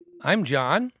I'm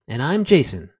John. And I'm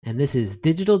Jason, and this is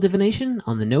Digital Divination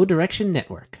on the No Direction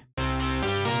Network.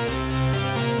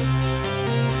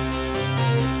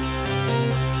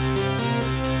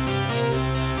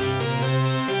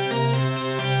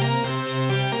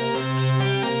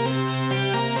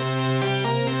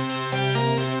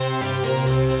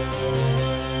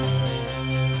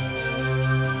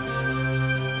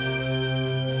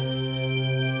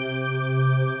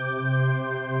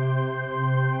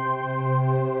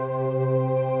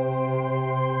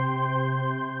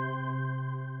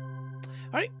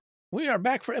 We are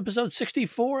back for episode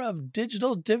 64 of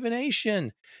Digital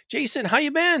Divination. Jason, how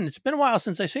you been? It's been a while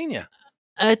since I seen you.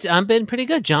 I've been pretty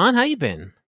good, John. How you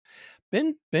been?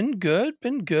 Been good.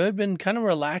 Been kind of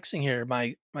relaxing here.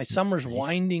 My summer's Nice.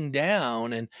 winding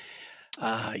down, and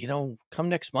come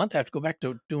next month I have to go back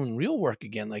to doing real work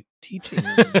again, like teaching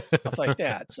and stuff like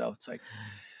that. So it's like,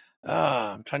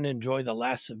 I'm trying to enjoy the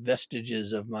last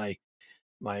vestiges of my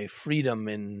freedom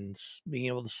and being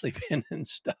able to sleep in and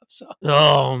stuff. So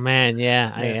Oh man,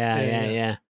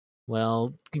 yeah.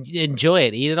 Well, enjoy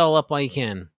it. Eat it all up while you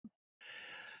can.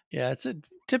 Yeah, it's a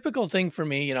typical thing for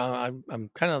me. You know, I'm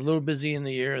kind of a little busy in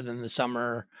the year. Then the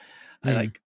summer, I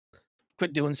like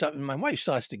quit doing something. My wife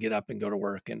still has to get up and go to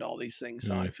work and all these things.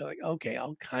 So I feel like, okay,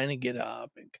 I'll kind of get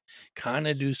up and kind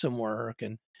of do some work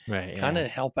and kind of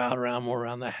help out more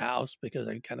around the house because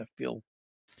I kind of feel,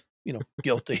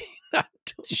 guilty not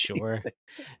doing Sure. anything.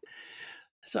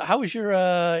 So how was your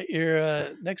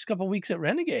next couple of weeks at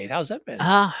Renegade? How's that been?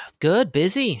 Good,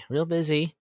 busy, real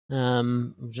busy.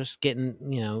 Just getting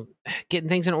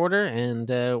things in order and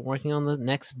working on the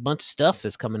next bunch of stuff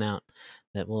that's coming out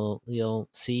that you'll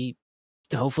see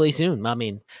hopefully soon. I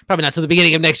mean, probably not till the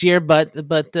beginning of next year, but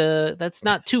that's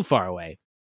not too far away.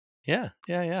 Yeah.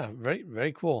 Very,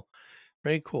 very cool.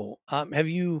 Very cool.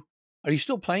 Are you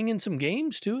still playing in some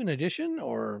games too, in addition,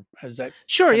 or has that?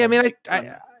 Sure. Yeah.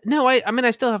 I mean, I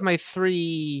still have my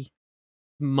 3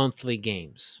 monthly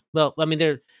games. Well, I mean,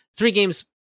 they're 3 games.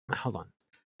 Hold on.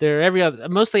 They're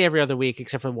mostly every other week,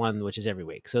 except for one, which is every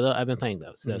week. So I've been playing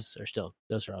those. Those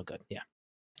are all good. Yeah.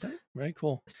 Very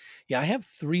cool. Yeah. I have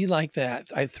 3 like that.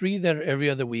 I have 3 that are every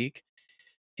other week.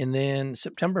 And then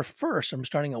September 1st, I'm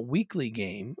starting a weekly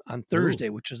game on Thursday,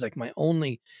 which is like my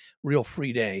only real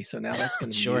free day. So now that's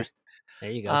going to be used. There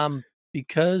you go.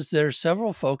 Because there's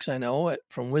several folks I know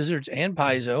from Wizards and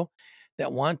Paizo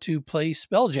that want to play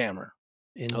Spelljammer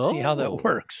and see how that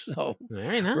works. So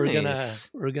very nice.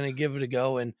 We're gonna give it a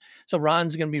go. And so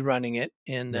Ron's gonna be running it,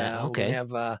 and we're gonna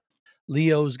have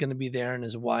Leo's gonna be there and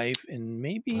his wife, and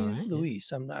maybe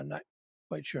Luis. I'm not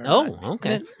quite sure.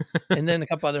 Okay. And then a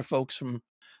couple other folks from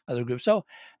other groups. So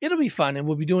it'll be fun, and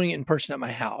we'll be doing it in person at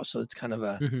my house. So it's kind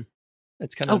of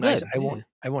it's kind of nice. Good.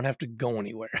 I won't have to go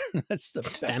anywhere. That's the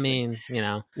best thing.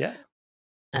 Yeah.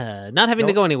 Not having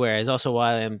to go anywhere is also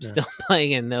why I'm still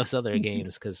playing in those other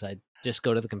games, because I just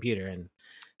go to the computer and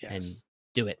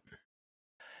do it.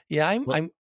 Yeah,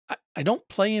 I don't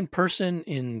play in person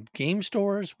in game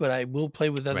stores, but I will play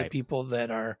with other people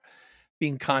that are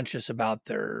being conscious about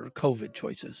their COVID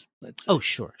choices.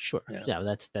 Sure. Yeah,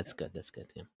 that's good. That's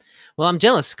good. Yeah. Well, I'm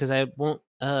jealous because I won't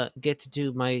get to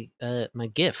do my my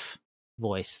GIF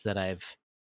voice that I've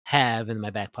in my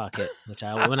back pocket, which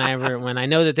when I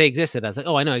know that they existed, I was like,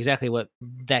 I know exactly what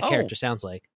that character sounds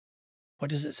like. What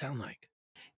does it sound like?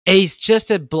 He's just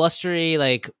a blustery,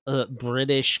 like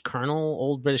British colonel,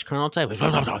 old British colonel type. What's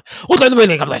the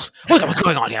meaning of this? What's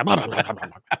going on here?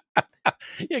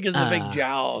 Yeah, because the big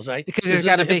jowls, right? Because he's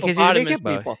got a big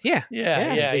hippo. People. Yeah,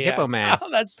 big hippo man.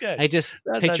 Oh, that's good. I just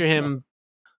picture him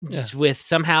just with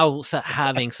somehow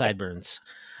having sideburns.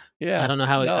 Yeah, I don't know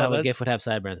how a GIF would have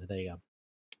sideburns, but there you go.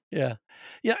 Yeah.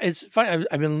 It's funny.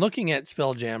 I've been looking at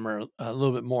Spelljammer a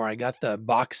little bit more. I got the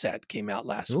box set came out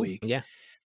last week. Yeah,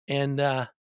 and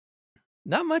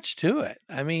not much to it.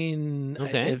 I mean,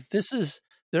 if this is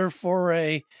their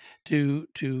foray to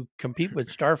compete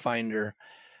with Starfinder,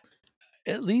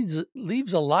 it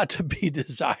leaves a lot to be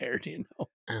desired.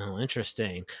 Oh,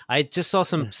 interesting. I just saw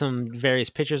some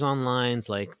various pictures online,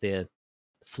 like the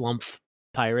Flumph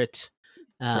pirate.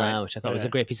 Which I thought was a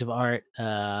great piece of art,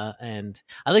 and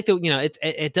I like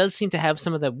it does seem to have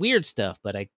some of the weird stuff,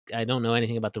 but I don't know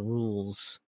anything about the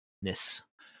rulesness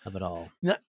of it all.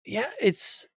 No, yeah,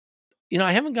 it's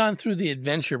I haven't gone through the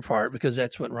adventure part because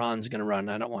that's what Ron's going to run.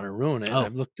 I don't want to ruin it.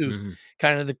 I've looked through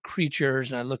kind of the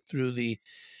creatures, and I looked through the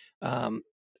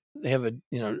they have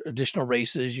additional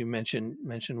races. You mentioned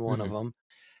one of them,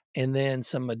 and then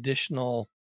some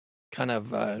additional kind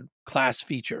of class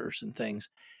features and things.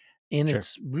 And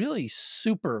it's really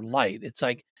super light. It's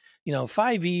like,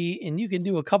 5e, and you can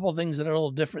do a couple things that are a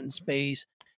little different in space.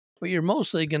 but you're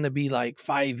mostly going to be like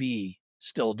 5e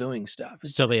still doing stuff.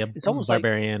 Still be a it's almost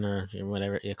barbarian or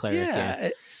whatever, a cleric. Yeah.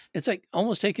 It's like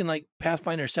almost taking like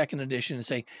Pathfinder 2nd edition and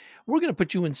saying, we're going to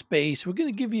put you in space. We're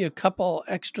going to give you a couple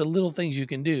extra little things you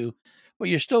can do, but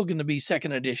you're still going to be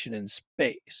 2nd edition in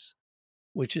space,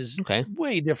 which is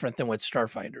way different than what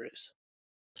Starfinder is.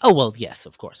 Oh, well, yes,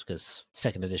 of course, because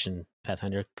 2nd edition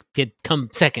Pathfinder did come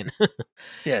second.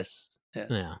 Yes.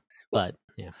 Yeah. But,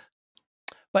 yeah.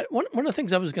 But one of the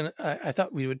things I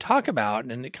thought we would talk about,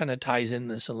 and it kind of ties in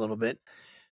this a little bit,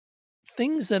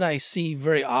 things that I see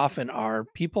very often are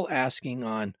people asking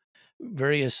on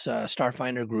various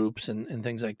Starfinder groups and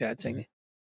things like that, saying,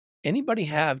 anybody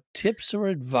have tips or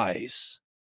advice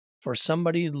for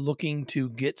somebody looking to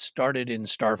get started in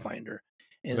Starfinder?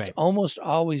 And it's almost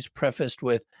always prefaced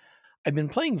with, I've been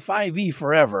playing 5e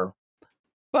forever,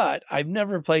 but I've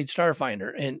never played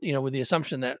Starfinder. And, with the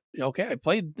assumption that, I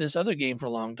played this other game for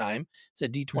a long time. It's a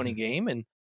D20 game, and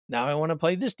now I want to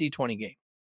play this D20 game.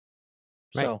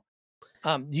 So,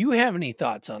 do you have any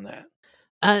thoughts on that?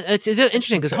 It's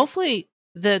interesting because hopefully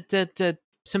that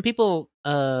some people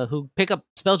who pick up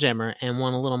Spelljammer and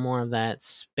want a little more of that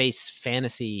space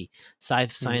fantasy,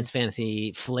 science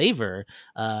fantasy flavor,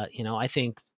 I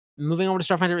think moving over to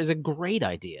Starfinder is a great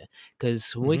idea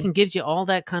because we can give you all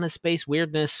that kind of space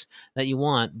weirdness that you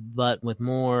want, but with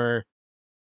more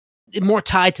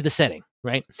tied to the setting,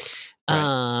 right?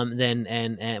 Then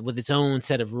and with its own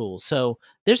set of rules. So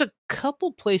there's a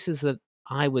couple places that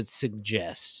I would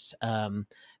suggest.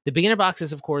 The beginner box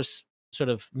is, of course, sort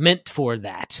of meant for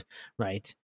that,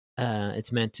 right?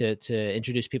 It's meant to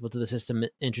introduce people to the system,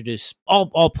 introduce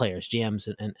all players, GMs,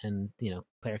 and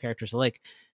player characters alike,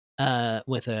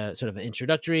 with a sort of an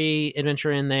introductory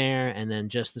adventure in there, and then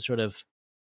just the sort of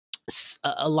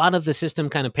a lot of the system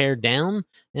kind of pared down,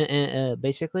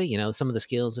 basically. Some of the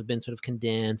skills have been sort of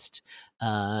condensed.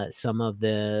 Some of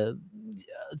the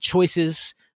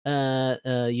choices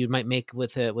you might make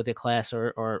with a class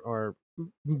or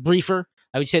briefer.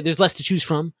 I would say there's less to choose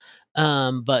from,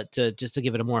 but just to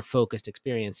give it a more focused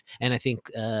experience. And I think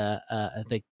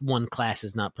one class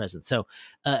is not present, so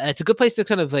it's a good place to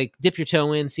kind of like dip your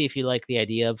toe in, see if you like the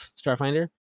idea of Starfinder,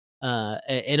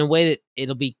 in a way that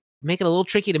it'll make it a little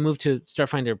tricky to move to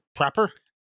Starfinder proper,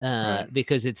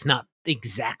 because it's not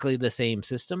exactly the same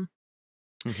system.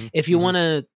 If you want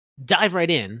to dive right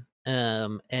in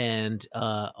and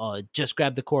just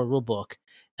grab the core rulebook,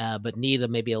 but need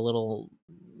maybe a little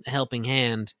helping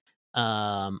hand,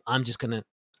 I'm gonna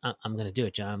do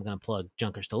it, John. I'm gonna plug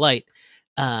Junker's Delight,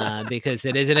 because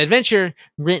it is an adventure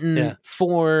written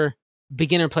for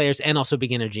beginner players and also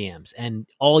beginner GMs, and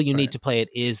all you need to play it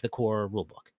is the core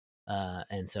rulebook.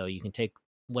 And so you can take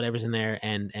whatever's in there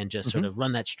and just sort of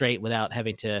run that straight without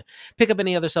having to pick up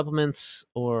any other supplements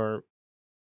or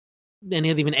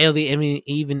any other not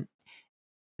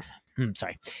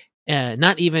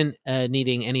even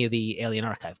needing any of the Alien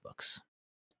Archive books.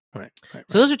 Right.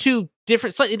 So those are two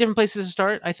slightly different places to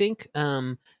start, I think.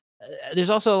 There's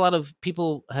also a lot of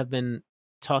people have been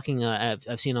talking,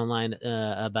 I've seen online,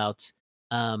 about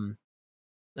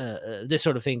this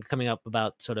sort of thing coming up,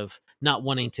 about sort of not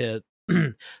wanting to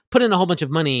put in a whole bunch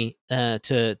of money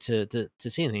to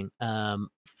see anything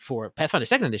for Pathfinder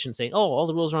 2nd edition, saying, all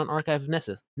the rules are on Archive of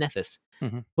Nethys.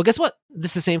 Well, guess what?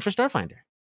 This is the same for Starfinder.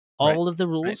 All of the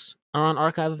rules are on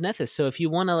Archive of Nethys. So if you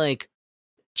want to like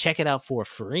check it out for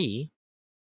free,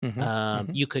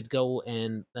 you could go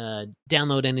and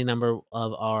download any number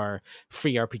of our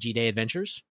free RPG Day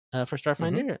adventures for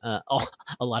Starfinder,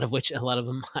 a lot of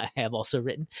them I have also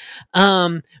written,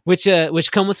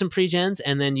 which come with some pre-gens,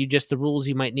 and then the rules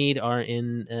you might need are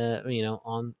in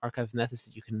on Archive of Nethys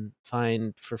that you can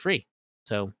find for free.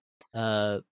 So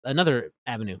another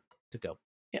avenue to go.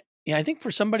 Yeah, I think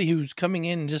for somebody who's coming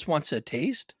in and just wants a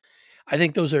taste, I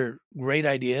think those are great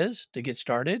ideas to get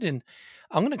started. And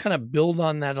I'm going to kind of build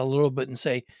on that a little bit and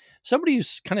say, somebody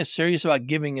who's kind of serious about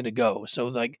giving it a go. So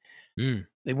like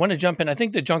they want to jump in. I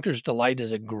think the Junker's Delight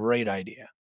is a great idea.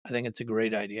 I think it's a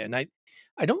great idea. And I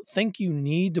don't think you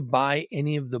need to buy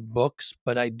any of the books,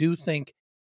 but I do think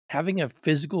having a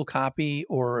physical copy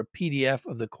or a PDF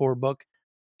of the core book,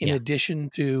 in addition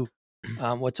to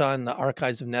what's on the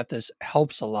Archives of Nethys,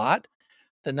 helps a lot.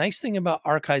 The nice thing about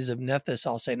Archives of Nethys,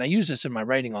 I'll say, and I use this in my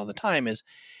writing all the time, is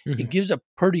it gives a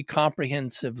pretty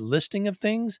comprehensive listing of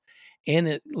things, and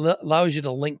it allows you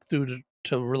to link through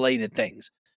to related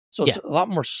things. So it's a lot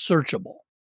more searchable,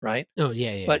 right? Oh,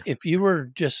 yeah. But if you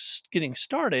were just getting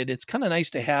started, it's kind of nice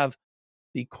to have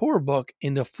the core book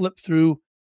and to flip through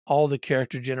all the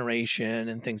character generation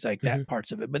and things like that,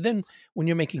 parts of it. But then when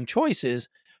you're making choices,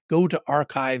 go to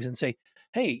Archives and say,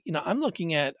 hey, I'm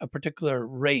looking at a particular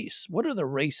race. What are the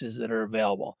races that are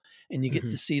available? And you get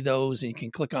to see those, and you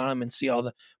can click on them and see all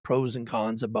the pros and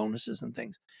cons of bonuses and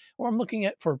things. Or I'm looking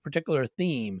at for a particular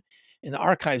theme, and the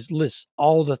archives lists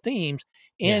all the themes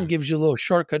and gives you a little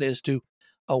shortcut as to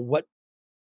what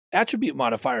attribute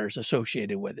modifiers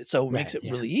associated with it. So it makes it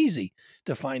really easy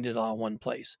to find it all in one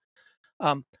place.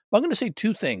 I'm going to say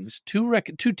two things, two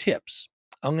tips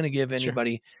I'm going to give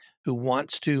anybody who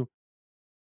wants to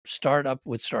start up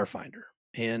with Starfinder,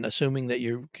 and assuming that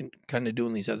you're kind of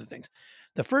doing these other things.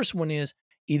 The first one is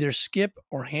either skip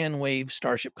or hand wave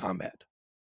Starship Combat.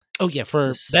 Oh yeah,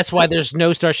 that's why there's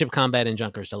no Starship Combat in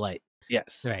Junker's Delight.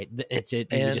 Yes, right. You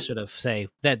just sort of say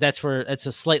that's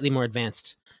a slightly more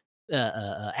advanced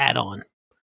add-on.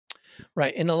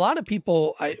 Right, and a lot of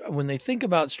people, when they think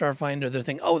about Starfinder, they're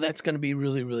thinking, "Oh, that's going to be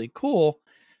really, really cool."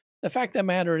 The fact of the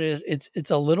matter is,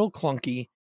 it's a little clunky.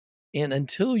 And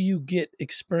until you get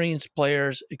experienced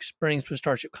players, experienced with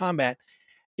Starship Combat,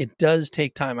 it does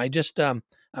take time.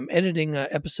 I'm editing an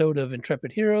episode of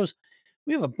Intrepid Heroes.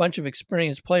 We have a bunch of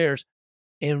experienced players,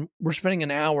 and we're spending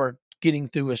an hour getting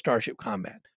through a Starship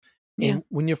Combat. Yeah. And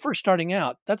when you're first starting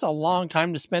out, that's a long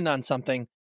time to spend on something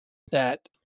that,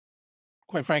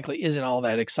 quite frankly, isn't all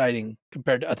that exciting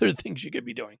compared to other things you could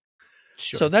be doing.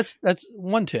 Sure. So that's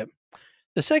one tip.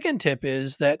 The second tip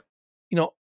is that,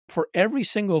 for every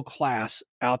single class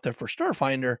out there for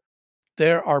Starfinder,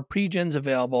 there are pre-gens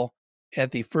available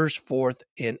at the 1st, 4th,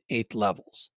 and 8th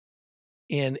levels.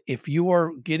 And if you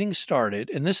are getting started,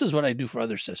 and this is what I do for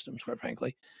other systems, quite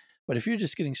frankly, but if you're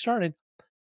just getting started,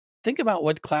 think about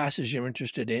what classes you're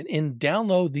interested in and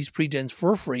download these pre-gens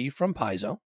for free from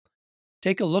Paizo.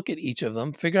 Take a look at each of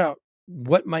them, figure out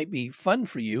what might be fun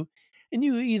for you, and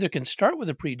you either can start with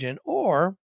a pre-gen,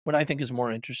 or what I think is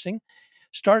more interesting,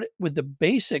 start with the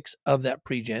basics of that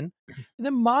pre-gen and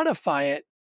then modify it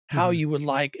how you would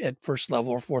like at 1st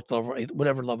level or 4th level, or 8th,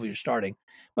 whatever level you're starting.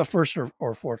 But 1st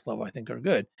or 4th level, I think, are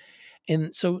good.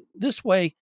 And so this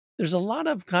way, there's a lot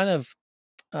of kind of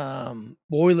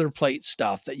boilerplate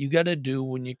stuff that you got to do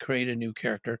when you create a new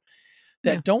character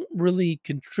that don't really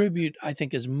contribute, I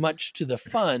think, as much to the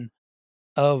fun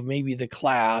of maybe the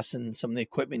class and some of the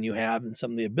equipment you have and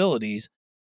some of the abilities.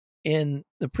 And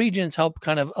the pre-gens help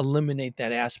kind of eliminate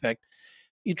that aspect.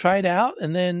 You try it out,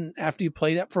 and then after you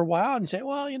play that for a while and say,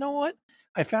 well, you know what?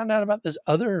 I found out about this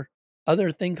other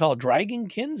thing called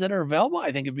Dragonkins that are available.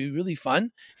 I think it'd be really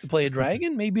fun to play a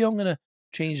dragon. Maybe I'm going to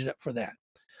change it up for that.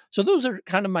 So those are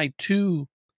kind of my two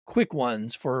quick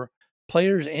ones for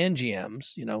players and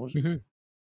GMs.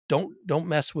 Don't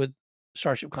mess with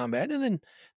Starship Combat, and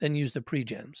then use the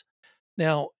pre-gens.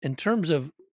 Now, in terms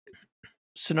of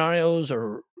scenarios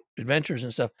or adventures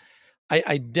and stuff,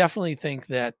 I definitely think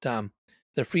that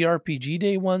the free RPG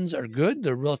Day ones are good.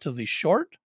 They're relatively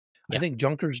short. I think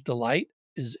Junker's Delight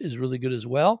is really good as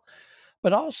well.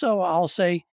 But also, I'll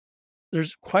say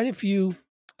there's quite a few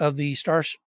of the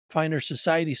Starfinder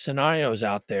Society scenarios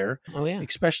out there,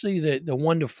 especially the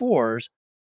 1 to 4s,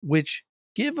 which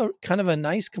give a kind of a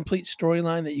nice complete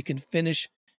storyline that you can finish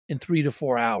in 3 to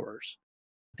 4 hours.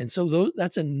 And so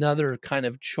that's another kind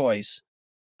of choice,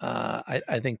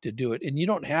 I think, to do it. And you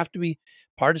don't have to be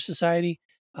part of Society.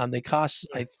 They cost,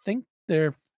 I think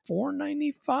they're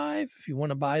 $4.95 if you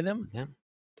want to buy them. Yeah.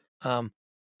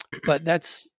 But that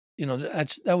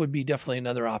would be definitely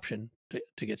another option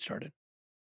to get started.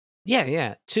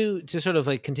 Yeah. To sort of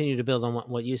like continue to build on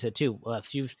what you said too.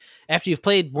 After you've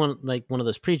played one of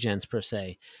those pre-gens per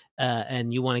se,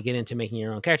 and you want to get into making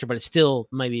your own character, but it still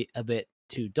might be a bit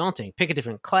too daunting. Pick a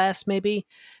different class maybe,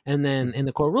 and then in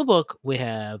the core rulebook we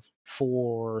have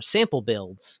 4 sample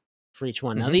builds for each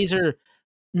one. Now these are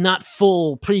not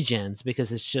full pre-gens because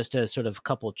it's just a sort of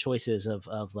couple choices of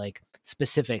like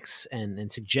specifics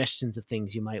and suggestions of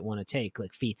things you might want to take,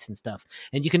 like feats and stuff.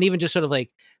 And you can even just sort of like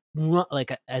run,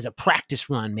 as a practice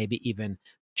run, maybe even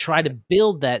try to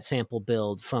build that sample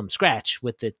build from scratch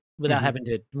without having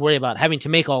to worry about having to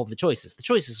make all of the choices. The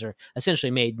choices are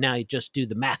essentially made. Now you just do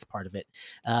the math part of it.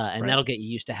 And that'll get you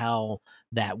used to how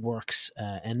that works.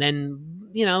 And then,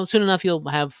 soon enough you'll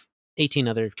have 18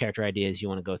 other character ideas you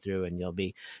want to go through, and you'll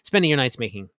be spending your nights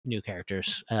making new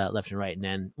characters left and right, and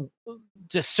then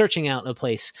just searching out a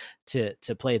place to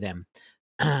play them.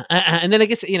 And then I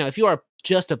guess, if you are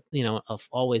just an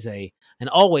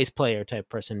always player type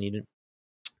person, you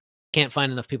can't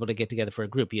find enough people to get together for a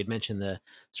group. You had mentioned the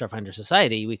Starfinder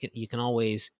Society. You can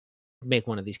always make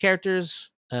one of these characters,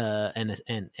 and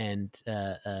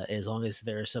as long as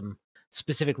there are some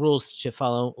specific rules to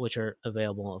follow, which are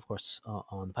available, of course,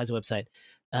 on the Paizo website.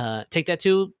 Take that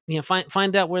to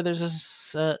find out where there's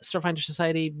a Starfinder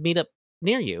Society meetup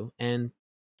near you, and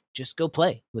just go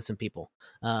play with some people.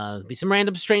 Be some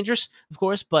random strangers, of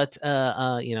course, but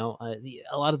a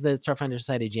lot of the Starfinder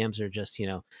Society GMs are just,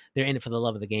 they're in it for the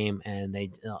love of the game, and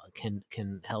they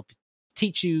can help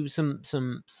teach you some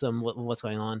what's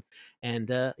going on,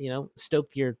 and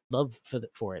stoke your love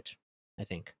for it, I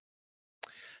think.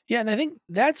 Yeah, and I think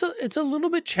it's a little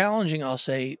bit challenging, I'll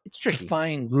say, it's tricky to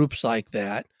find groups like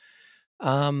that.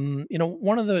 One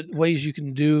of the ways you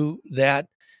can do that,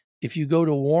 if you go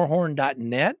to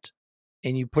warhorn.net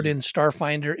and you put in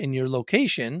Starfinder in your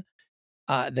location,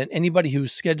 then anybody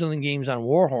who's scheduling games on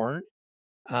Warhorn,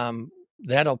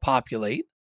 that'll populate.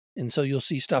 And so you'll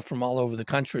see stuff from all over the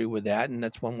country with that. And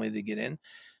that's one way to get in.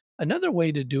 Another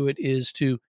way to do it is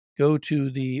to go to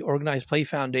the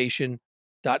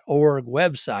organizedplayfoundation.org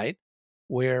website,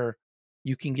 where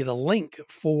you can get a link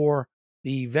for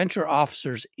the venture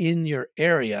officers in your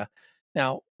area.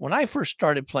 Now, when I first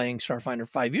started playing Starfinder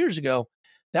 5 years ago,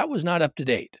 that was not up to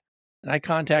date. And I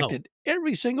contacted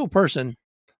every single person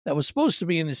that was supposed to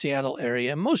be in the Seattle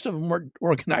area, and most of them weren't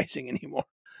organizing anymore.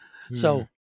 So,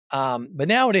 but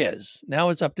now it is. Now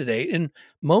it's up to date. And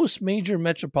most major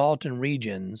metropolitan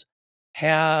regions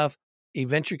have a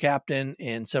venture captain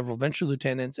and several venture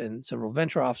lieutenants and several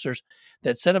venture officers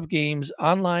that set up games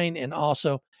online and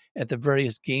also at the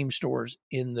various game stores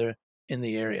in the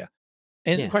area.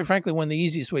 And quite frankly, one of the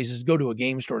easiest ways is go to a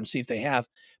game store and see if they have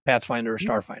Pathfinder or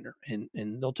Starfinder,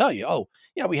 and they'll tell you, oh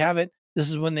yeah, we have it. This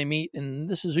is when they meet, and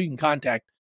this is who you can contact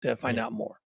to find out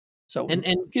more. So and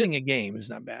getting a game is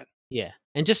not bad. Yeah.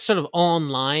 And just sort of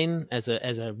online as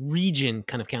a region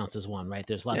kind of counts as one, right?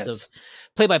 There's lots of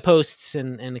play-by-posts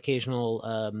and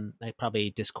occasional like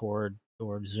probably Discord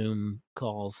or Zoom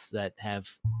calls that have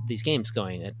these games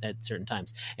going at certain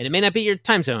times. And it may not be your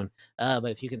time zone, but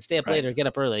if you can stay up late or get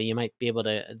up early, you might be able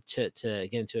to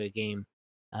get into a game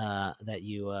that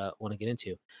you want to get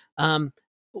into.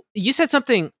 You said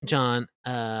something, John,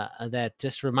 that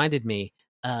just reminded me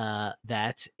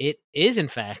that it is, in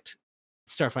fact,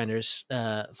 Starfinder's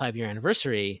 5-year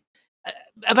anniversary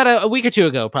about a week or two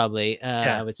ago, probably.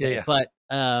 I would say, but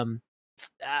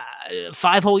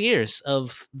 5 whole years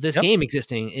of this game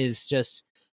existing it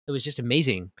was just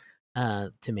amazing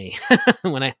to me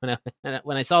when I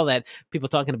saw that people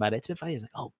talking about it. It's been 5 years.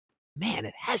 Like, oh man,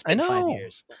 it has been 5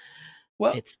 years.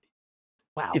 Well, it's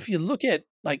wow. If you look at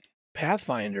like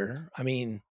Pathfinder, I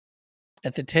mean,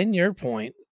 at the 10-year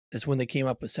point, that's when they came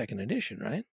up with 2nd edition,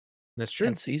 right? That's true.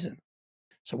 10th season.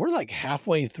 So we're like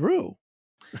halfway through.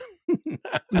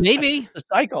 Maybe the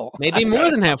cycle. Maybe more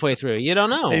than halfway through. You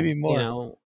don't know. Maybe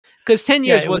more. Because 10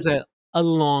 years was a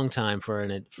long time for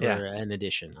an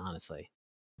edition, honestly.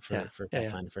 For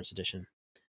Pathfinder First Edition.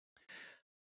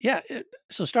 Yeah.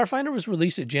 So Starfinder was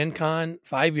released at Gen Con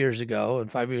 5 years ago,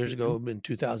 and 5 years ago in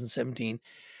 2017,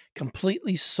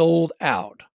 completely sold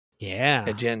out. Yeah.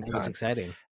 At Gen Con. That was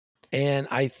exciting. And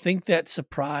I think that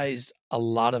surprised a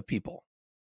lot of people.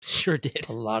 Sure did.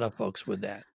 A lot of folks with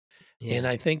that. Yeah. And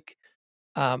I think,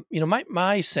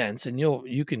 my sense, and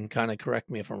you can kind of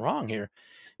correct me if I'm wrong here,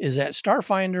 is that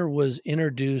Starfinder was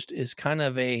introduced as kind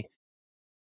of a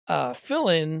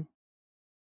fill-in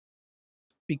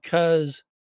because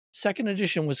 2nd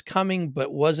edition was coming,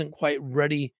 but wasn't quite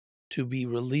ready to be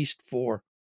released for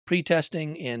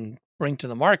pre-testing and bring to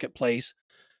the marketplace.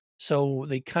 So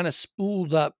they kind of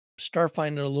spooled up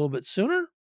Starfinder a little bit sooner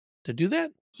to do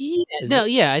that.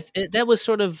 That was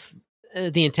sort of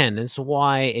the intent. That's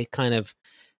why it kind of,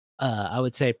 I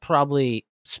would say, probably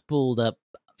spooled up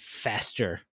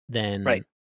faster than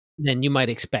you might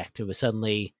expect. It was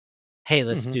suddenly, hey,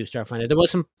 let's do Starfinder. There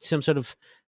was some sort of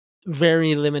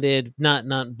very limited,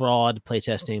 not broad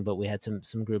playtesting, but we had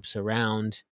some groups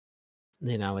around.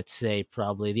 I would say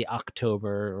probably the October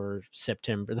or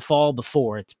September, the fall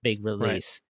before its big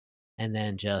release, and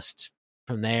then just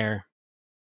from there.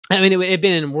 I mean, it had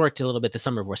been worked a little bit the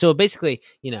summer before. So basically,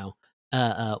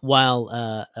 while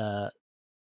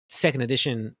 2nd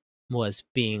edition was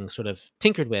being sort of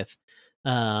tinkered with,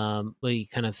 we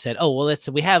kind of said, oh, well,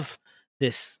 we have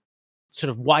this sort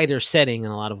of wider setting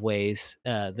in a lot of ways.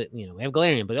 That we have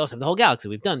Golarion, but we also have the whole galaxy.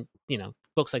 We've done,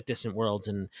 books like Distant Worlds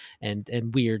and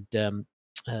weird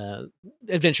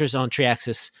adventures on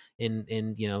Triaxis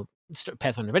in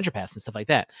Pathfinder Adventure Paths and stuff like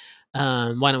that.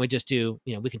 Why don't we just do,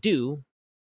 we could do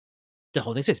the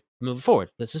whole thing says move forward.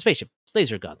 There's a spaceship,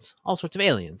 laser guns, all sorts of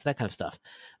aliens, that kind of stuff.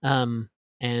 That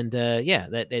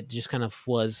it just kind of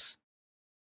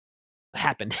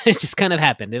happened. It just kind of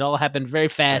happened. It all happened very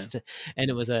fast, and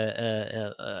it was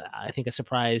I think a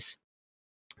surprise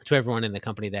to everyone in the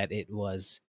company that it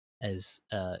was as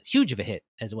huge of a hit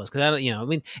as it was. Because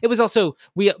it was also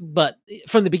but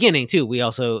from the beginning too. We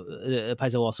also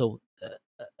Paizo also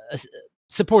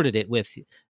supported it with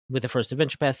the first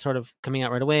Adventure Path sort of coming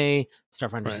out right away,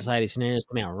 Starfinder Right. Society Scenarios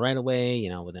coming out right away. You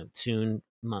know, within soon,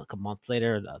 a couple months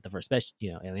later, the first best,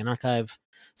 Alien Archive.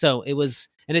 So it was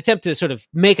an attempt to sort of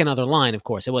make another line. Of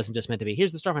course, it wasn't just meant to be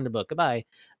here's the Starfinder book, goodbye.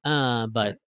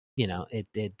 But Right.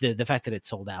 the fact that it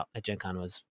sold out at Gen Con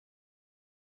was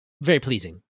very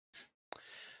pleasing.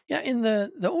 Yeah, in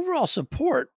the overall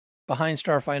support behind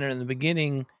Starfinder in the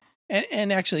beginning,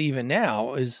 and actually even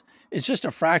now, it's just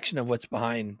a fraction of what's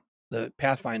behind the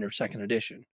Pathfinder Second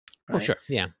Edition, Oh, right? sure,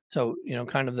 yeah. So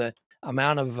kind of the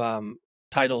amount of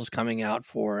titles coming out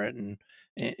for it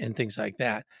and things like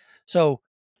that. So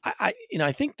I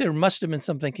think there must have been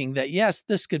some thinking that yes,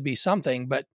 this could be something,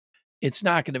 but it's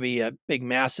not going to be a big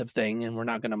massive thing, and we're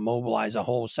not going to mobilize a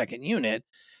whole second unit.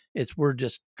 We're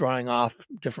just drawing off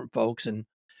different folks and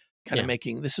kind of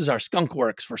making this is our skunk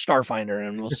works for Starfinder,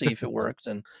 and we'll see if it works,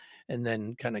 and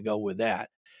then kind of go with that.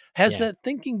 Has that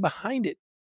thinking behind it,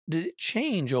 did it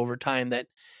change over time that,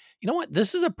 you know what,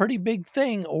 this is a pretty big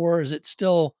thing, or is it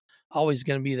still always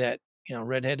going to be that,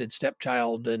 redheaded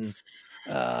stepchild and,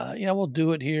 we'll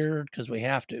do it here because we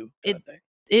have to kind of thing?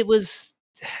 It was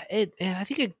and I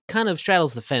think it kind of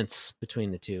straddles the fence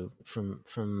between the two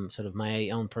from sort of my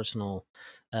own personal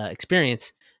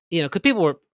experience, because people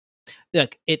were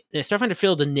look, Starfinder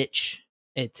filled a niche.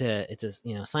 It's a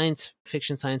science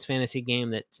fiction, science fantasy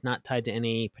game that's not tied to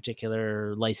any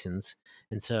particular license,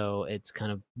 and so it's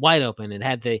kind of wide open. It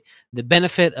had the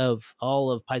benefit of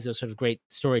all of Paizo's sort of great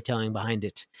storytelling behind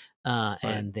it,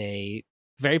 and they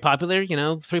very popular,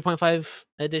 3.5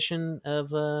 edition of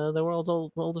the world's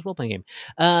oldest role playing game.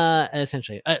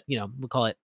 Essentially, we'll call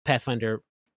it Pathfinder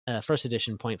first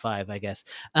edition 0.5, I guess.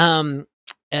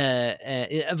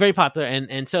 Very popular,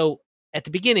 and so at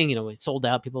the beginning, it sold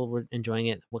out. People were enjoying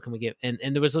it. What can we get? And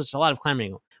there was just a lot of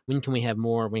clamoring. When can we have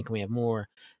more? When can we have more?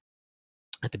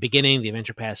 At the beginning, the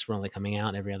Adventure Pass were only coming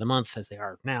out every other month, as they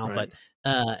are now. Right.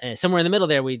 But somewhere in the middle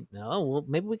there, well,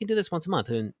 maybe we can do this once a month.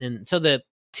 And so the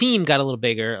team got a little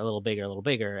bigger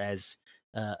as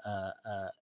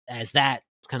that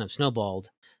kind of snowballed.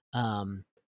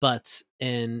 But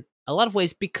in a lot of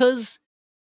ways, because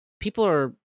people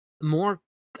are more,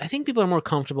 I think people are more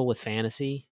comfortable with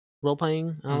fantasy role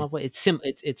playing. I don't know what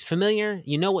it's familiar.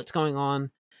 You know what's going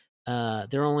on.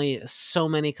 There are only so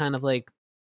many kind of like,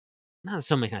 not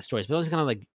so many kind of stories, but those kind of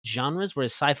like genres.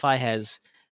 Whereas sci-fi has,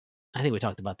 I think we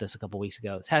talked about this a couple weeks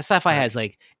ago. Sci-fi has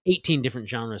like 18 different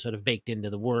genres sort of baked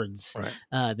into the words. Right.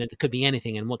 That could be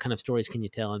anything. And what kind of stories can you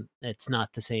tell? And it's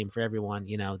not the same for everyone.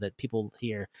 That people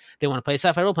here, they want to play a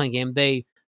sci-fi role playing game. They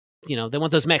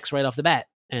want those mechs right off the bat.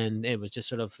 And it was just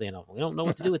sort of, we don't know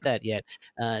what to do with that yet.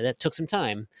 That took some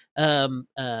time.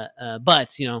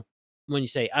 But, when you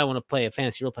say, I want to play a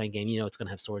fantasy role playing game, it's going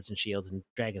to have swords and shields and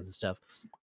dragons and stuff.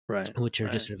 Right. Which are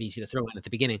just sort of easy to throw in at the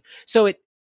beginning. So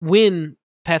when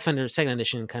Pathfinder Second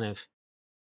Edition kind of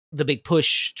the big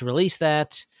push to release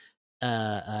that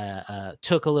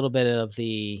took a little bit of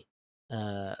the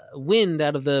wind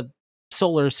out of the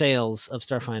solar sails of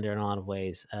Starfinder in a lot of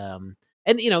ways. And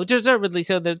deservedly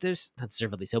so. There's not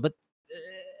deservedly so, but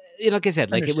like I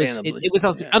said, like it was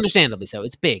also understandably so.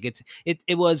 It's big.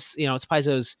 It was it's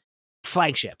Paizo's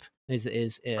flagship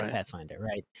is Pathfinder,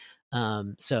 right?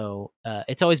 So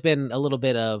it's always been a little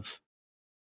bit of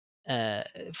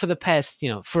for the past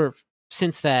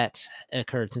since that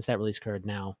release occurred.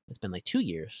 Now it's been like 2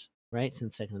 years, right,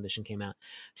 since Second Edition came out.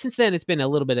 Since then, it's been a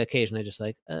little bit occasionally just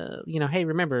like, hey,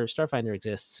 remember Starfinder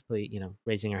exists, please,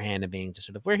 raising our hand and being just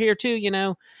sort of, we're here too,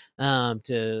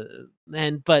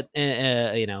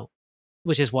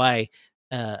 which is why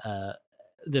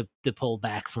the pull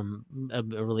back from a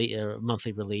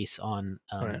monthly release on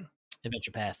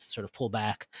Adventure Path, sort of pull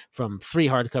back from 3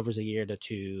 hardcovers a year to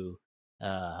 2,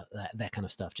 that kind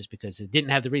of stuff, just because it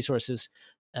didn't have the resources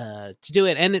to do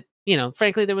it. And it,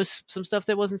 frankly, there was some stuff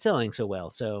that wasn't selling so well.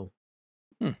 So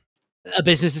a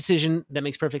business decision that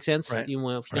makes perfect sense. Right. If you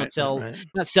don't sell, you're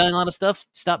not selling a lot of stuff,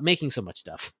 stop making so much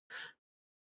stuff.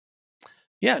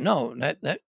 Yeah, no,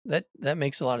 that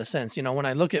makes a lot of sense. When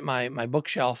I look at my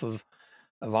bookshelf of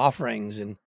offerings,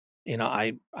 and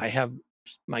I have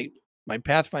my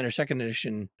Pathfinder Second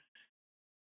Edition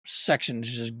section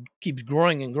just keeps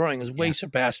growing and growing, has way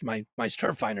surpassed my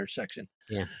Starfinder section.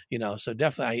 Yeah. So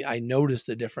definitely I noticed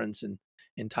the difference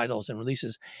in titles and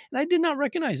releases, and I did not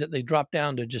recognize that they dropped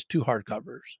down to just 2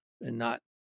 hardcovers and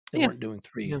they weren't doing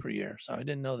 3 per year. So I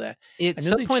didn't know that. At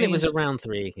some point it was around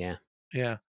 3.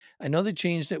 Yeah. I know they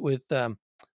changed it with the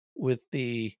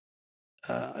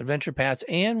Adventure Paths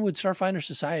and with Starfinder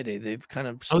Society. They've kind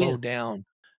of slowed down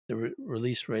the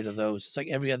release rate of those. It's like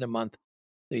every other month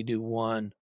they do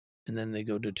one. and then they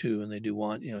go to 2 and they do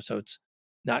 1, so it's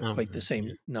not quite the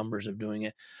same numbers of doing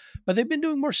it. But they've been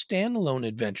doing more standalone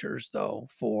adventures though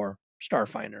for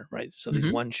Starfinder, right? So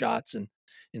these one shots and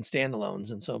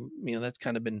standalones, and so that's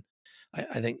kind of been,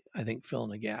 I think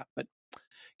filling a gap. But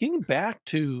getting back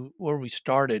to where we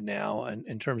started now, and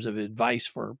in terms of advice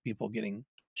for people getting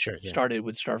started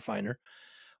with Starfinder,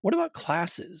 what about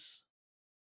classes?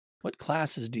 What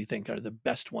classes do you think are the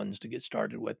best ones to get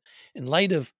started with, in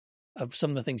light of some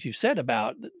of the things you've said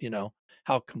about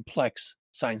how complex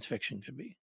science fiction could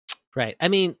be? Right. I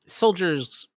mean,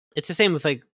 soldiers. It's the same with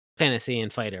like fantasy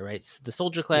and fighter, right? So the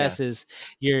soldier class is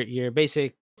your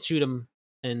basic shoot 'em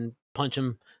and punch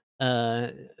 'em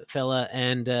fella,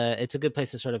 and it's a good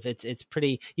place to sort of it's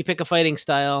pretty. You pick a fighting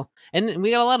style, and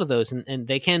we got a lot of those, and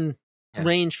they can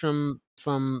range from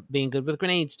being good with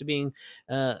grenades to being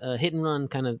a hit and run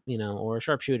kind of, or a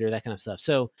sharpshooter, that kind of stuff.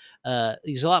 So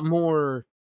there's a lot more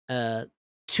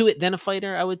to it than a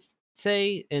fighter, I would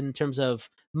say, in terms of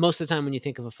most of the time when you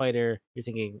think of a fighter, you're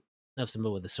thinking of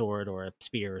someone with a sword or a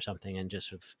spear or something, and just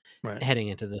sort of heading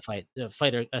into the fight.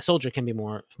 A soldier can be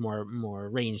more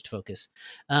ranged focus.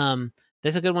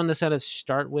 That's a good one to sort of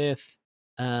start with.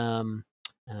 Sort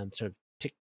of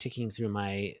ticking through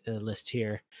my list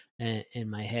here in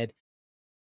my head.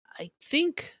 I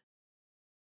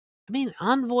mean,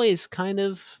 Envoy is kind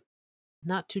of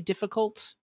not too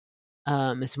difficult.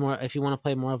 It's more if you want to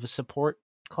play more of a support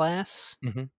class.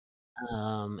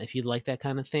 If you'd like that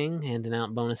kind of thing, handing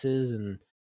out bonuses, and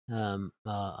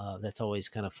that's always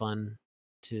kind of fun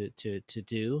to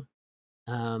do.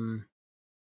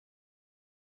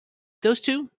 Those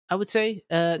two, I would say.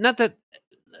 Not that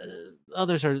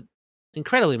others are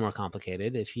incredibly more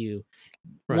complicated. If you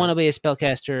want to be a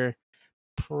spellcaster,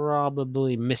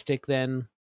 probably Mystic then,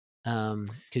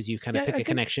 because you kind of pick a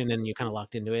connection and you're kind of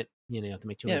locked into it. You have to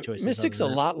make too many choices. Mystic's a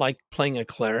lot like playing a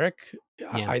cleric.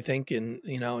 I think in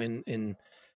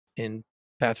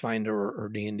Pathfinder or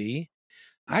D&D.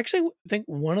 I actually think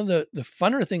one of the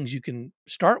funner things you can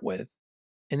start with,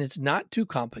 and it's not too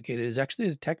complicated, is actually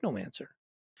the Technomancer,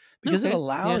 because it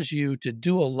allows you to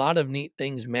do a lot of neat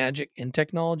things, magic and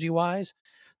technology wise,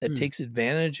 that takes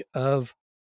advantage of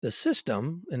the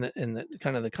system and the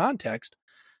kind of the context.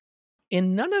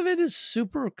 And none of it is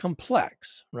super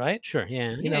complex, right? Sure.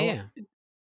 Yeah.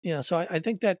 So I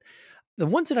think that the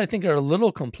ones that I think are a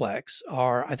little complex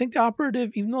are, I think the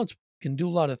Operative, even though it can do a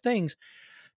lot of things,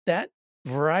 that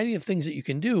variety of things that you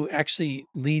can do actually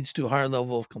leads to a higher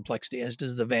level of complexity, as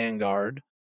does the Vanguard,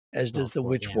 as does the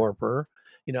Witch Warper,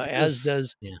 as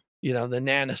does, the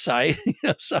Nanosite,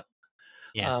 so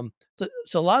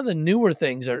a lot of the newer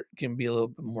things can be a little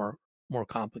bit more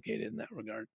complicated in that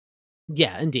regard.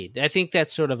 Yeah, indeed. I think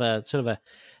that's sort of a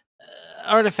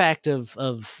artifact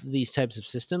of these types of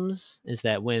systems, is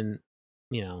that when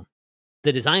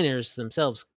the designers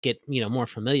themselves get more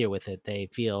familiar with it, they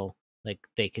feel like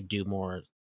they could do more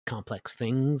complex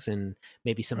things, and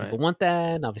maybe some people want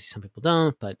that. Obviously, some people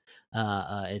don't, but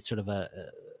it's sort of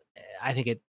I think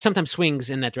it sometimes swings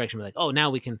in that direction. We're like, oh, now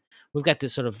we've got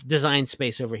this sort of design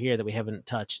space over here that we haven't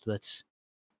touched. Let's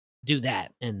do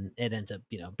that, and it ends up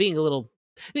being a little.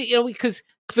 Because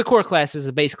the core classes,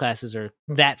 the base classes, are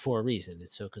that for a reason.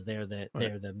 It's because they're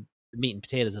the meat and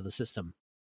potatoes of the system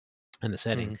and the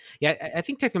setting. Yeah, I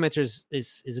think Technomancer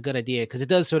is a good idea, because it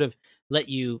does sort of let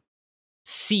you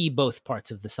see both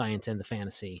parts of the science and the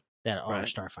fantasy that are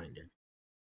Starfinder.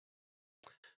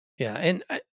 Yeah, and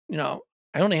I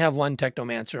only have one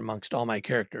Technomancer amongst all my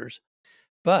characters,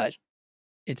 but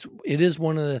it is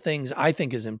one of the things I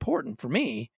think is important for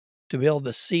me, to be able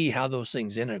to see how those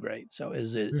things integrate. So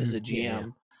as a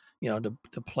GM,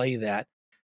 to play that.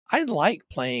 I like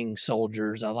playing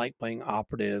soldiers. I like playing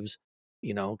operatives,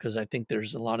 because I think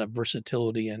there's a lot of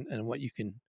versatility and what you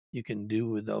can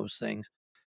do with those things.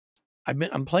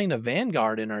 I'm playing a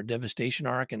Vanguard in our Devastation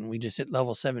arc, and we just hit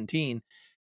level 17,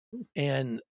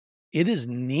 and it is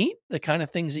neat, the kind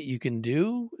of things that you can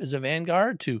do as a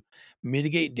Vanguard to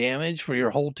mitigate damage for your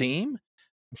whole team.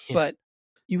 But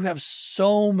you have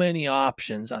so many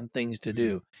options on things to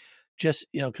do, just,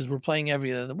 because we're playing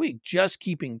every other week, just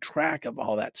keeping track of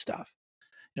all that stuff.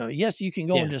 Yes, you can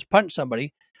go and just punch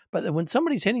somebody, but then when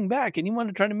somebody's hitting back and you want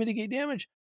to try to mitigate damage,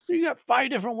 you got 5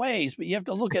 different ways, but you have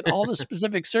to look at all the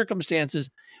specific circumstances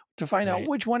to find out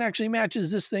which one actually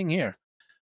matches this thing here.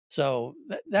 So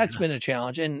that's been a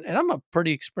challenge. And I'm a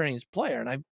pretty experienced player, and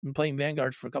I've been playing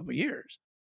Vanguard for a couple of years.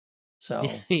 So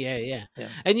yeah.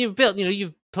 And you've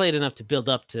played enough to build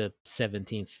up to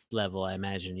 17th level. I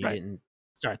imagine you didn't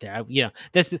start there.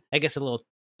 That's I guess a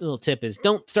little tip is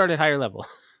don't start at higher level.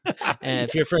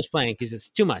 if you're first playing, because it's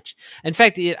too much. In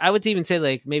fact, I would even say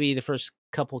like maybe the first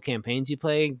couple campaigns you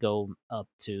play, go up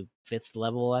to 5th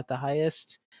level at the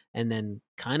highest, and then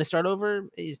kind of start over,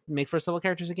 make first level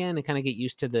characters again, and kind of get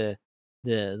used to the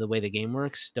way the game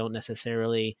works. Don't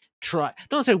necessarily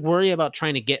worry about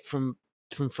trying to get from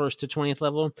first to 20th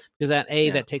level, because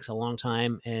that takes a long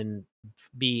time, and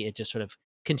B, it just sort of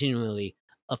continually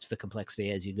ups the complexity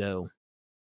as you go.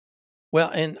 Well,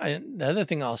 and the other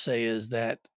thing I'll say is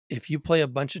that if you play a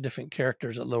bunch of different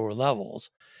characters at lower levels,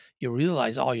 you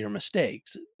realize all your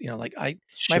mistakes. Like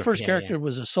my first character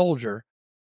was a soldier,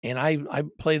 and I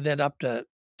played that up to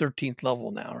 13th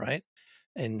level now, right?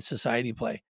 In society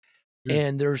play.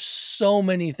 And there's so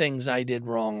many things I did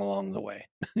wrong along the way,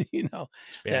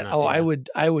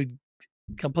 I would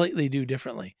completely do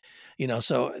differently,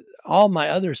 so all my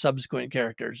other subsequent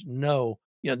characters know,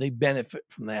 they benefit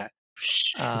from that.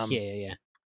 Yeah.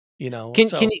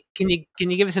 Can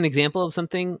you give us an example of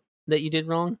something that you did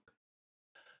wrong?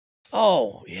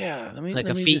 Oh yeah, like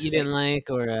a feat you didn't like,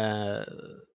 or a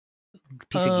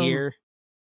piece of gear.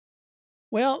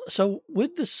 Well, so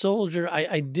with the soldier,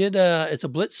 I did it's a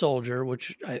blitz soldier,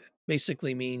 which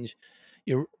basically means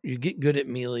you get good at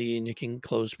melee and you can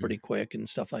close pretty quick and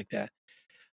stuff like that.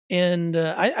 And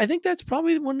I think that's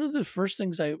probably one of the first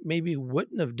things I maybe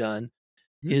wouldn't have done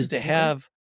is to have.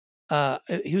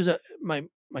 He was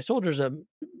my soldier's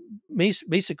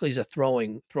basically is a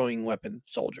throwing weapon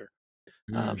soldier.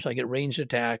 So I get ranged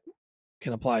attack,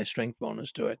 can apply a strength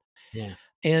bonus to it. Yeah,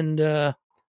 and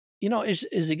as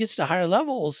it gets to higher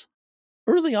levels,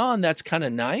 early on that's kind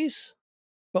of nice,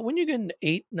 but when you get into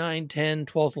 8, 9, 10,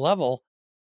 12th level,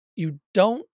 you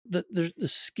don't. The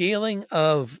scaling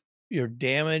of your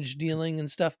damage dealing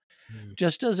and stuff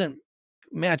just doesn't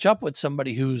match up with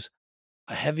somebody who's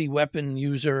a heavy weapon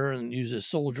user and uses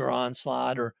soldier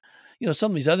onslaught, or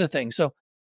some of these other things. So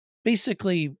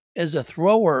basically, as a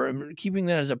thrower and keeping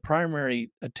that as a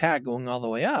primary attack going all the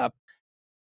way up,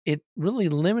 it really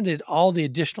limited all the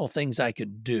additional things I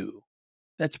could do.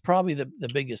 That's probably the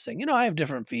biggest thing. I have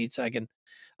different feats, I can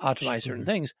optimize certain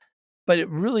things, but it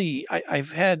really,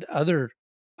 I've had other,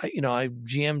 I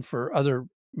GM'd for other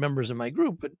members of my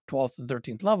group at 12th and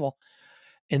 13th level,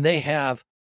 and they have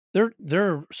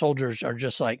their soldiers are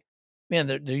just like, man,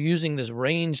 they're using this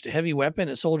ranged heavy weapon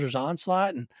at soldier's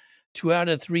onslaught, and 2 out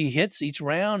of 3 hits each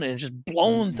round, and just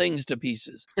blowing things to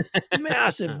pieces,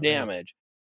 massive damage.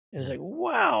 And it's like,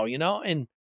 wow, and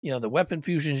the weapon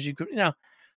fusions you could,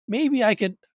 maybe I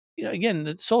could, again,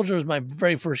 the soldier was my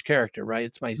very first character, right?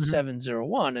 It's my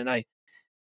 701, and I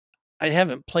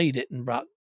haven't played it in about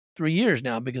 3 years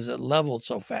now because it leveled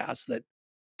so fast that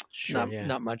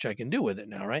not much I can do with it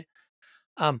now, right?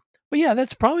 But yeah,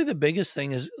 that's probably the biggest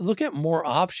thing, is look at more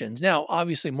options. Now,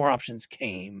 obviously, more options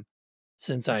came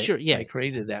since I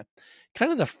created that.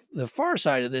 Kind of the far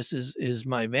side of this is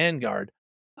my Vanguard.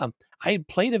 I had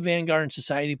played a Vanguard in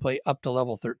Society play up to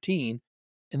level 13,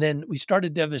 and then we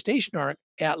started Devastation Arc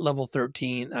at level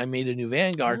 13. I made a new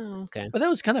Vanguard, but that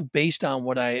was kind of based on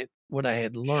what I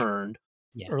had learned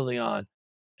early on.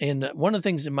 And one of the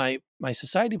things in my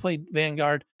Society play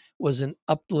Vanguard was an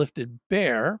uplifted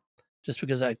bear, just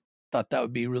because I thought that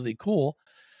would be really cool.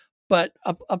 But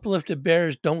uplifted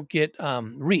bears don't get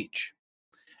reach.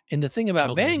 And the thing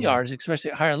about Vanguards,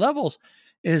 especially at higher levels,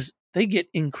 is they get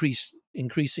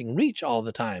increasing reach all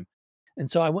the time. And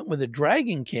so I went with a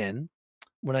Dragonkin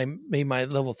when I made my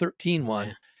level 13 one.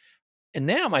 Yeah. And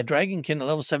now my Dragonkin at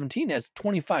level 17 has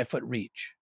 25-foot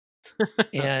reach.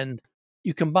 And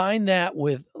you combine that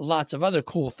with lots of other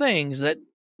cool things that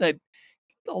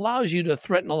allows you to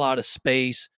threaten a lot of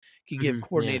space, can give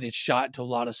coordinated shot to a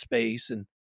lot of space and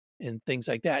things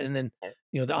like that. And then,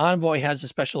 the Envoy has a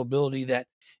special ability that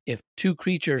if 2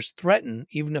 creatures threaten,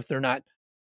 even if they're not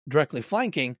directly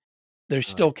flanking, they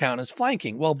still count as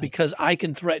flanking. Well, because I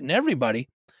can threaten everybody,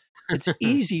 it's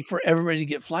easy for everybody to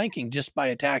get flanking just by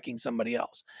attacking somebody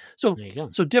else. So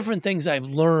different things I've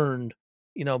learned,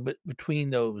 between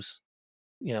those,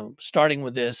 starting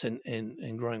with this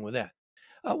and growing with that.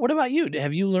 What about you?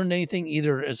 Have you learned anything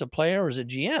either as a player or as a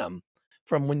GM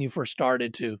from when you first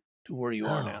started to where you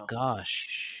are now? Oh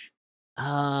gosh.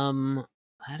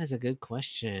 That is a good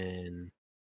question.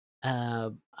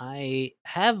 I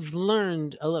have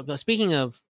learned a little. Speaking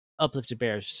of uplifted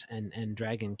bears and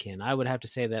Dragonkin, I would have to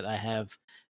say that I have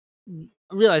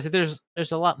realized that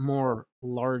there's a lot more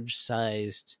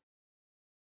large-sized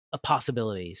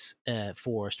possibilities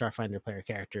for Starfinder player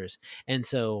characters, and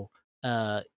so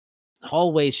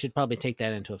hallways should probably take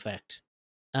that into effect.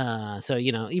 So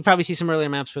you probably see some earlier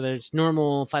maps where there's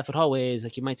normal 5-foot hallways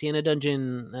like you might see in a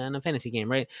dungeon in a fantasy game,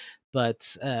 right? But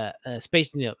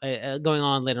space, going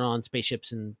on later on,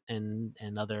 spaceships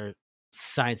and other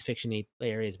science fiction-y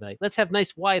areas, but like let's have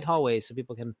nice wide hallways so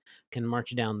people can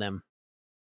march down them.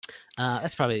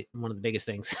 That's probably one of the biggest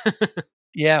things.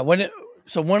 Yeah,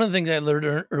 so one of the things I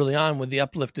learned early on with the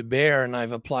uplifted bear, and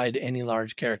I've applied to any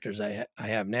large characters I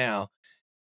have now,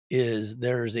 is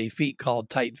there's a feat called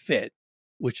Tight Fit,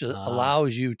 which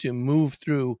allows you to move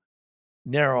through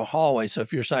narrow hallway. So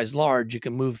if you're size large, you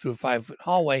can move through a 5-foot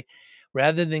hallway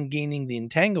rather than gaining the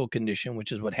entangle condition,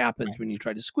 which is what happens when you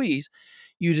try to squeeze.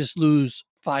 You just lose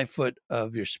 5 foot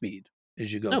of your speed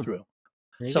as you go through.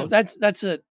 So that's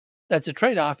a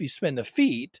trade-off. You spend a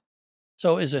feat.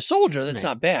 So as a soldier, that's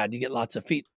not bad. You get lots of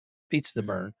feats to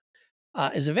burn.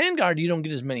 As a Vanguard, you don't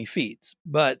get as many feats,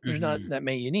 but there's not that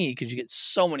many you need because you get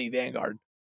so many Vanguard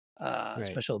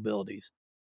special abilities.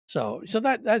 So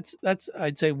that's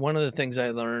I'd say one of the things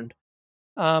I learned.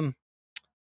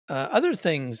 Other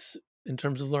things in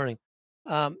terms of learning.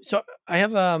 So I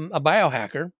have a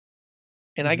biohacker,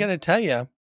 and I got to tell you,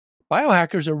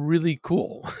 biohackers are really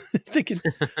cool. They can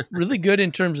really good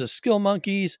in terms of skill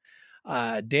monkeys,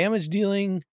 damage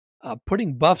dealing,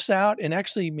 putting buffs out, and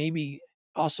actually maybe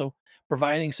also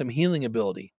providing some healing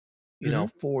ability,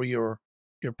 for your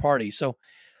party. So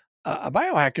a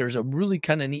biohacker is a really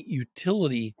kind of neat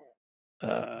utility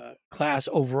class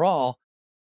overall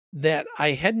that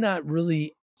I had not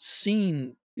really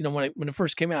seen. When it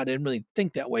first came out, I didn't really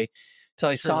think that way until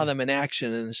I saw them in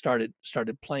action and started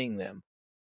playing them.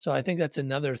 So I think that's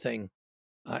another thing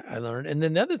I learned. And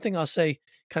then the other thing I'll say,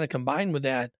 kind of combined with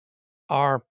that,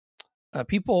 are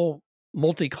people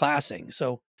multi-classing.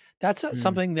 So that's not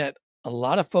something that a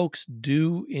lot of folks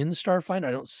do in Starfinder.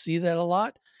 I don't see that a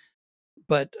lot.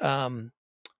 But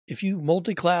if you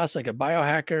multi-class like a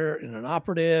biohacker and an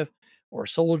operative or a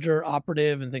soldier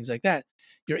operative and things like that,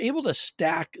 you're able to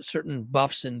stack certain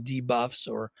buffs and debuffs,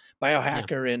 or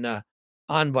biohacker in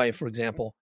Envoy, for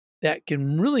example, that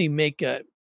can really make it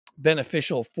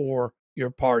beneficial for your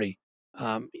party,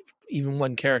 even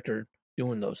one character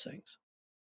doing those things.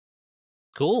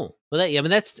 Cool. Well,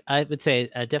 that's, I would say,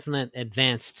 a definite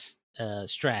advanced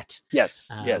strat. Yes.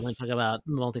 When we talk about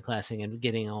multi-classing and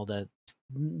getting all the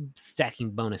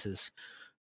stacking bonuses.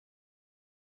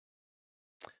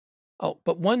 Oh,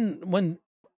 but one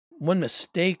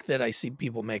mistake that I see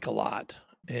people make a lot,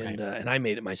 and I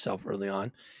made it myself early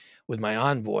on with my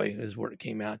Envoy, is where it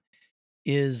came out,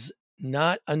 is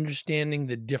not understanding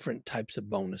the different types of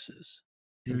bonuses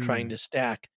and trying to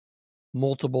stack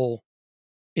multiple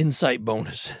insight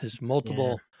bonuses,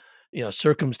 multiple,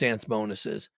 circumstance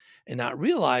bonuses, and not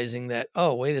realizing that,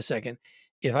 oh, wait a second,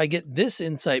 if I get this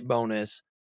insight bonus,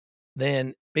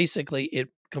 then basically it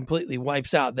completely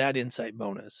wipes out that insight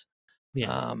bonus.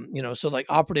 So like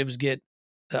operatives get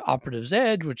the operative's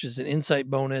edge, which is an insight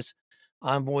bonus.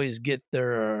 Envoys get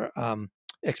their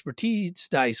expertise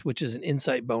dice, which is an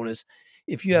insight bonus.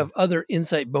 If you have other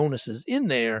insight bonuses in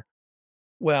there,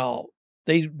 well,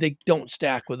 they don't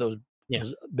stack with those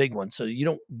big ones. So you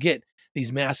don't get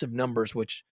these massive numbers,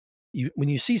 which when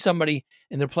you see somebody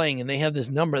and they're playing and they have this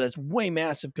number that's way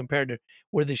massive compared to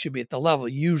where they should be at the level,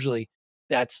 usually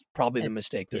that's probably the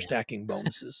mistake. They're stacking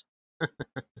bonuses.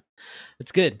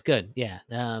 It's good. Yeah.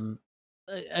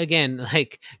 Again,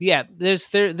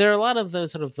 there are a lot of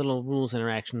those sort of little rules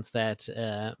interactions that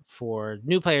for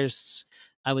new players,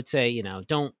 I would say,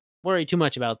 don't worry too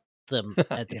much about them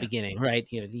at the beginning, right?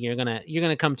 You're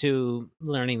gonna come to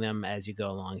learning them as you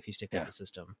go along if you stick with the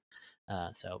system.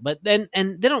 But then,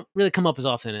 and they don't really come up as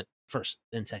often at first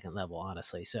and second level,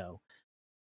 honestly. So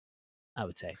I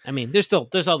would say, I mean, there's all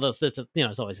those,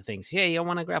 there's always the things. Hey, you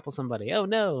want to grapple somebody? Oh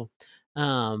no.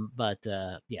 But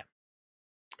yeah.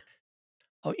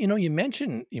 Oh, you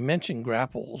mentioned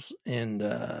grapples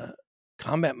and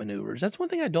combat maneuvers. That's one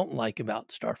thing I don't like about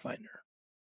Starfinder.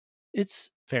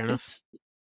 It's fair enough.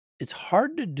 It's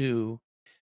hard to do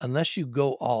unless you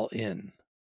go all in.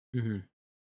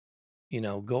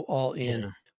 Go all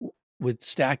in with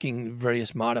stacking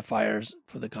various modifiers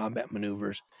for the combat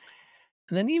maneuvers.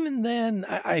 And then even then,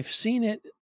 I've seen it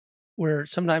where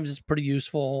sometimes it's pretty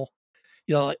useful.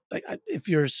 Like if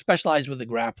you're specialized with a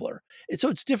grappler,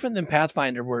 it's different than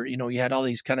Pathfinder, where you had all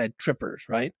these kind of trippers,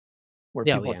 right? Where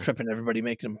people are tripping everybody,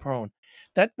 making them prone.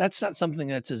 That's not something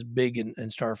that's as big in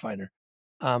Starfinder.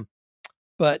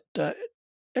 But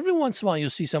every once in a while, you'll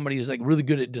see somebody who's like really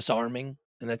good at disarming,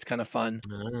 and that's kind of fun.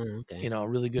 Okay.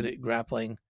 Really good at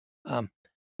grappling. But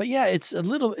yeah, it's a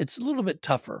little bit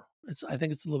tougher I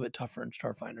think it's a little bit tougher in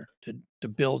Starfinder to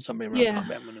build somebody around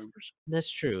combat maneuvers. That's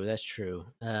true. That's true.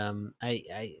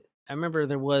 I remember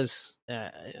there was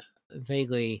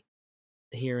vaguely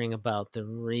hearing about the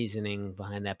reasoning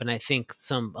behind that, but I think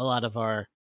a lot of our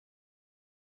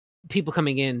people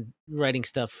coming in writing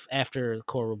stuff after the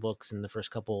core rule books and the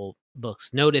first couple books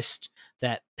noticed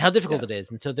that how difficult it is,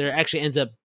 and so there actually ends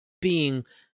up being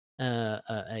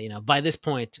by this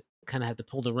point kind of have to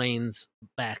pull the reins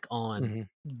back on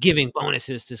giving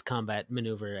bonuses to combat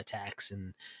maneuver attacks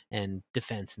and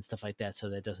defense and stuff like that, so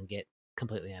that it doesn't get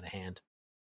completely out of hand.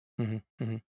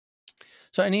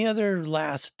 So any other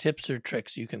last tips or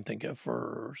tricks you can think of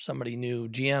for somebody new,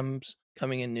 GMs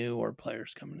coming in new or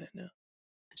players coming in new?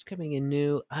 Just coming in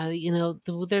new,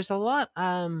 there's a lot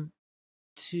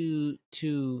to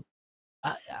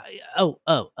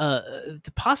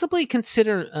possibly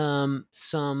consider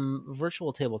some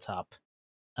virtual tabletop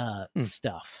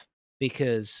stuff,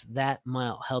 because that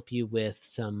might help you with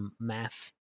some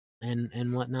math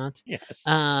and whatnot. Yes.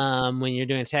 When you're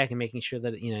doing attack and making sure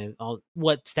that all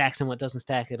what stacks and what doesn't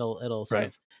stack, it'll sort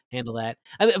of handle that.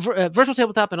 Virtual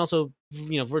tabletop, and also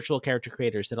virtual character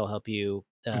creators that'll help you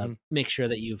make sure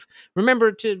that you've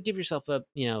remembered to give yourself a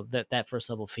that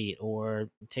first level feat, or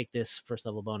take this first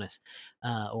level bonus,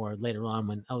 or later on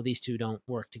when these two don't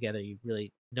work together, you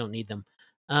really don't need them,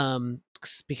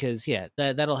 because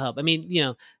that'll help. I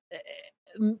mean,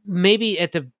 maybe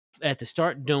at the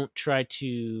start, don't try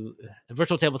to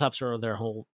virtual tabletops are their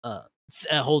whole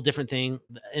a whole different thing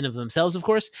in of themselves, of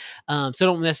course. So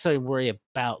don't necessarily worry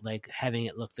about like having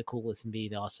it look the coolest and be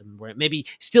the awesome. Where maybe you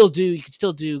can still do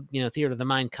theater of the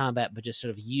mind combat, but just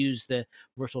sort of use the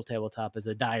virtual tabletop as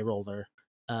a die roller,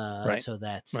 so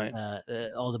that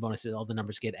all the bonuses, all the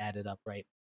numbers get added up, right?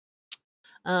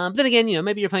 But then again,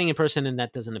 maybe you're playing in person and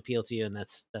that doesn't appeal to you, and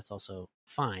that's also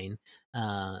fine.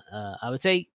 I would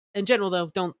say in general,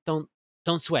 though,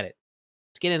 don't sweat it.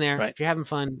 Just get in there. If you're having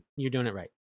fun, you're doing it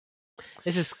right.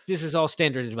 This is all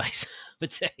standard advice, I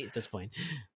would say, at this point.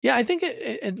 Yeah, I think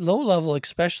at low level,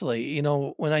 especially,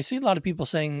 when I see a lot of people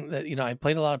saying that, I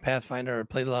played a lot of Pathfinder, or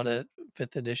played a lot of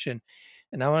 5th edition,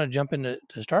 and I want to jump into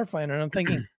Starfinder, and I'm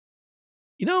thinking,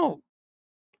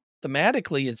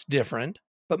 thematically it's different,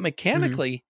 but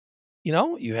mechanically, you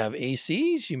have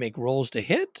ACs, you make rolls to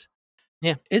hit.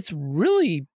 Yeah. It's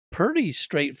really pretty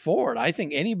straightforward. I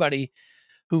think anybody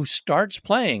who starts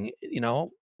playing, you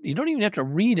don't even have to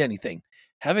read anything.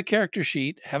 Have a character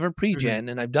sheet, have a pre-gen,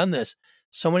 and I've done this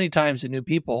so many times to new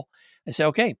people. I say,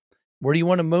 okay, where do you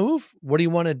want to move? What do you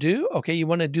want to do? Okay, you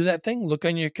want to do that thing? Look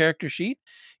on your character sheet.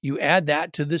 You add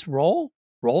that to this roll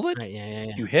it. Right, yeah.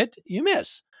 You hit, you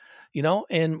miss.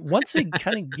 And once they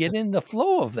kind of get in the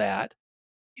flow of that,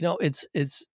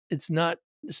 it's not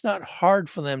hard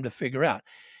for them to figure out.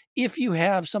 If you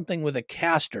have something with a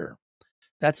caster,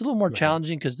 that's a little more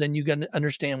challenging, because then you got to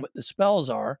understand what the spells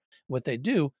are, what they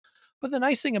do. But the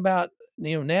nice thing about,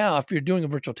 now, if you're doing a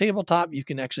virtual tabletop, you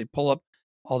can actually pull up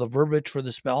all the verbiage for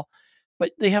the spell,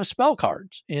 but they have spell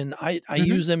cards, and I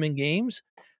use them in games,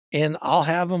 and I'll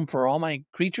have them for all my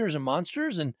creatures and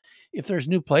monsters. And if there's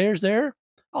new players there,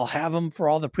 I'll have them for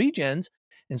all the pre-gens.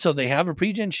 And so they have a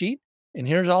pre-gen sheet, and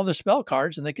here's all the spell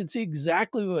cards, and they can see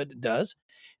exactly what it does.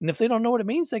 And if they don't know what it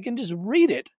means, they can just read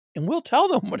it, and we'll tell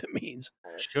them what it means.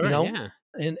 Sure, yeah.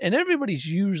 And everybody's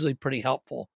usually pretty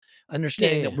helpful,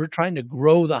 understanding that we're trying to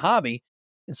grow the hobby.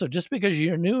 And so just because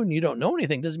you're new and you don't know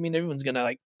anything doesn't mean everyone's going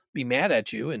to be mad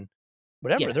at you and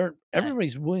whatever.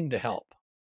 Everybody's willing to help.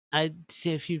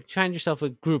 If you find yourself a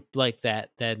group like that,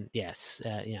 then yes,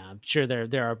 I'm sure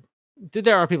there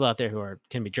are people out there who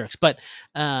can be jerks, but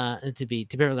to be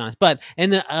perfectly honest,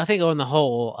 I think on the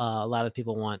whole, a lot of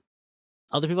people want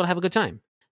other people to have a good time.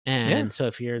 And so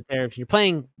if you're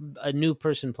playing a new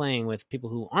person playing with people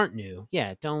who aren't new,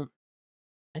 don't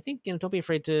be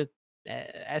afraid to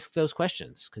ask those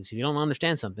questions, because if you don't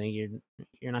understand something,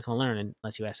 you're not going to learn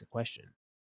unless you ask a question.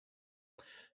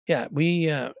 Yeah, we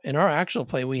in our actual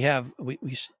play, we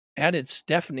added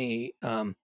Stephanie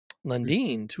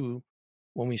Lundeen to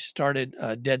when we started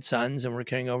Dead Suns, and we're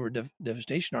carrying over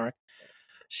Devastation Arc.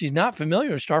 She's not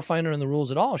familiar with Starfinder and the rules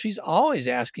at all. She's always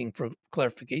asking for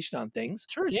clarification on things.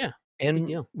 Sure, yeah. And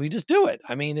we just do it.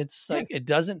 I mean, it's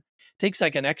it takes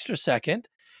an extra second.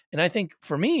 And I think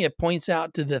for me, it points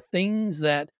out to the things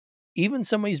that even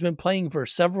somebody's been playing for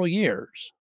several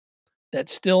years that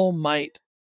still might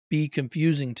be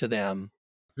confusing to them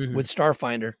with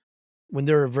Starfinder when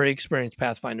they're a very experienced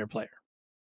Pathfinder player.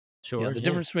 Sure. The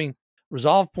difference between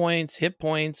resolve points, hit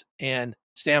points, and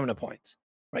stamina points,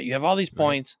 right? You have all these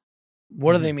points.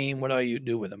 What do they mean? What do you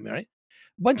do with them, right?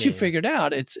 Once you figure it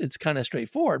out, it's kind of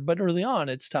straightforward, but early on,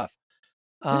 it's tough.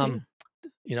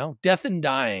 You know, death and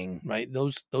dying, right?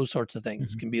 Those sorts of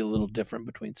things can be a little different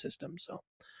between systems. So,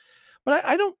 but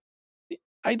I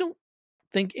don't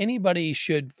think anybody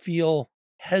should feel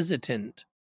hesitant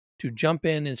to jump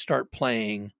in and start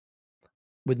playing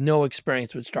with no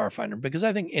experience with Starfinder, because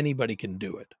I think anybody can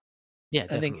do it. Yeah,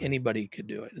 definitely. I think anybody could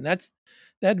do it. And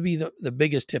that'd be the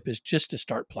biggest tip, is just to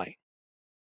start playing.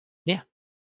 Yeah.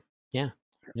 Yeah.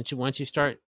 Once you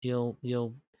start, you'll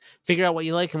figure out what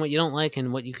you like and what you don't like,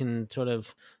 and what you can sort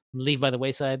of leave by the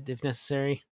wayside if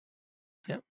necessary.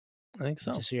 Yeah, I think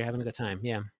so. Just so you're having a good time.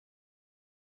 Yeah.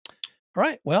 All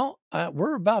right. Well,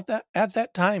 we're about at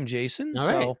that time, Jason. All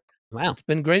right. Wow. It's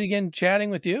been great again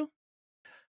chatting with you.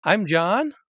 I'm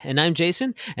John. And I'm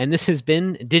Jason. And this has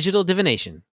been Digital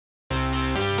Divination.